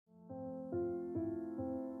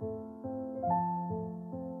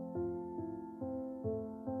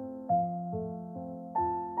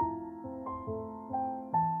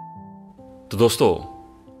तो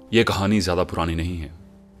दोस्तों, ये कहानी ज़्यादा पुरानी नहीं है।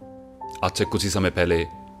 आज से कुछ ही समय पहले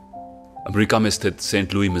अमेरिका में स्थित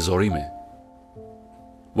सेंट लुई मिजोरी में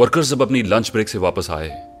वर्कर्स जब अपनी लंच ब्रेक से वापस आए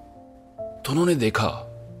तो उन्होंने देखा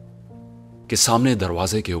कि सामने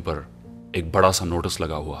दरवाजे के ऊपर एक बड़ा सा नोटिस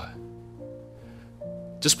लगा हुआ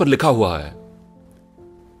है जिस पर लिखा हुआ है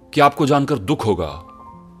कि आपको जानकर दुख होगा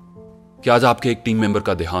कि आज आपके एक टीम मेंबर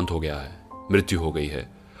का देहांत हो गया है, मृत्यु हो गई है,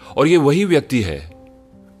 और ये वही व्यक्ति है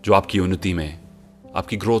जो आपकी उन्नति में,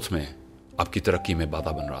 आपकी ग्रोथ में, आपकी तरक्की में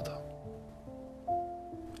बाधा बन रहा था।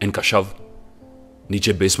 इनका शव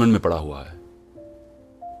नीचे बेसमेंट में पड़ा हुआ है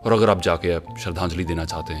और अगर आप जाके अब श्रद्धांजलि देना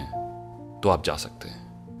चाहते हैं तो आप जा सकते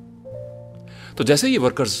हैं। तो जैसे ये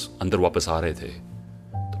वर्कर्स अंदर वापस आ रहे थे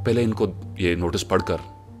तो पहले इनको ये नोटिस पढ़कर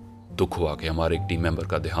दुख हुआ कि हमारे एक टीम मेंबर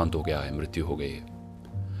का देहांत हो गया है, मृत्यु हो गई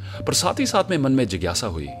है। पर साथ ही साथ में मन में जिज्ञासा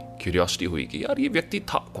हुई, क्यूरियोसिटी हुई कि यार ये व्यक्ति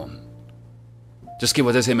था कौन जिसकी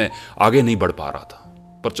वजह से मैं आगे नहीं बढ़ पा रहा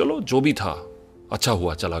था। पर चलो, जो भी था अच्छा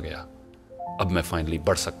हुआ, चला गया। अब मैं फाइनली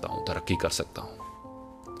बढ़ सकता हूं, तरक्की कर सकता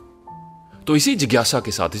हूं। तो इसी जिज्ञासा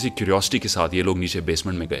के साथ, इसी क्यूरियोसिटी के साथ ये लोग नीचे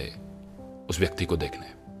बेसमेंट में गए उस व्यक्ति को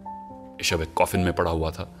देखने। शव एक कॉफिन में पड़ा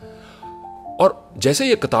हुआ था और जैसे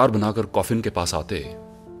ये कतार बनाकर कॉफिन के पास आते,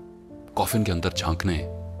 कॉफिन के अंदर झांकने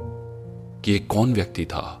कि ये कौन व्यक्ति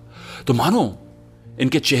था, तो मानो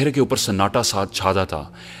इनके चेहरे के ऊपर सन्नाटा सा छा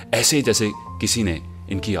जाता, ऐसे जैसे किसी ने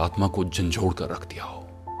इनकी आत्मा को झंझोड़ कर रख दिया हो।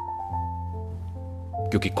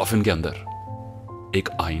 क्योंकि कॉफिन के अंदर एक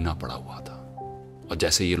आईना पड़ा हुआ था और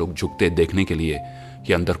जैसे ये लोग झुकते देखने के लिए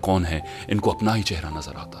कि अंदर कौन है, इनको अपना ही चेहरा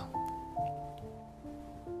नजर आता।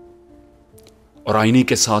 और आईने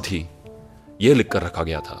के साथ ही यह लिखकर रखा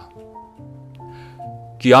गया था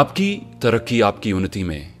कि आपकी तरक्की, आपकी उन्नति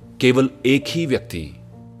में केवल एक ही व्यक्ति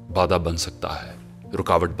बाधा बन सकता है,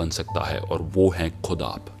 रुकावट बन सकता है, और वो है खुद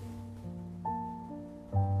आप।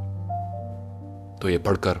 तो ये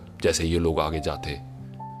पढ़कर जैसे ये लोग आगे जाते,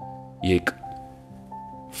 ये एक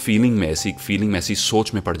फीलिंग में, ऐसी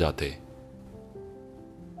सोच में पड़ जाते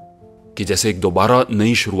कि जैसे एक दोबारा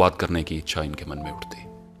नई शुरुआत करने की इच्छा इनके मन में उठती।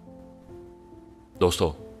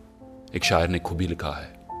 दोस्तों, एक शायर ने खूब ही लिखा है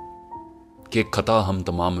कि एक खता हम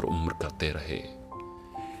तमाम उम्र करते रहे,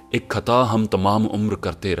 एक खता हम तमाम उम्र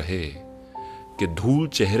करते रहे, कि धूल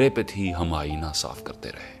चेहरे पे थी हम आईना साफ करते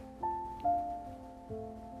रहे।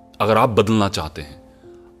 अगर आप बदलना चाहते हैं,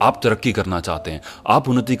 आप तरक्की करना चाहते हैं, आप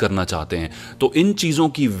उन्नति करना चाहते हैं, तो इन चीजों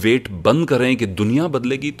की वेट बंद करें कि दुनिया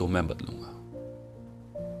बदलेगी तो मैं बदलूंगा।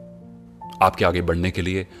 आपके आगे बढ़ने के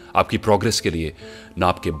लिए, आपकी प्रोग्रेस के लिए ना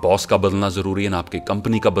आपके बॉस का बदलना जरूरी है, ना आपकी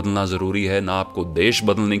कंपनी का बदलना जरूरी है, ना आपको देश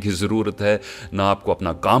बदलने की जरूरत है, ना आपको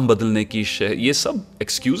अपना काम बदलने की ये सब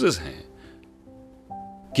एक्सक्यूजेस हैं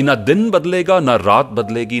कि ना दिन बदलेगा, ना रात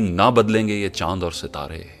बदलेगी, ना बदलेंगे ये चांद और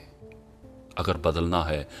सितारे। अगर बदलना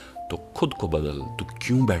है तो खुद को बदल, तू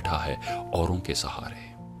क्यों बैठा है औरों के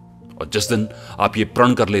सहारे। और जिस दिन आप ये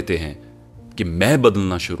प्रण कर लेते हैं कि मैं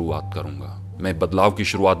बदलना शुरुआत करूंगा, मैं बदलाव की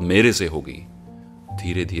शुरुआत मेरे से होगी,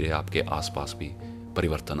 धीरे धीरे आपके आसपास भी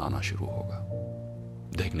परिवर्तन आना शुरू होगा।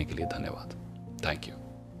 देखने के लिए धन्यवाद। Thank you.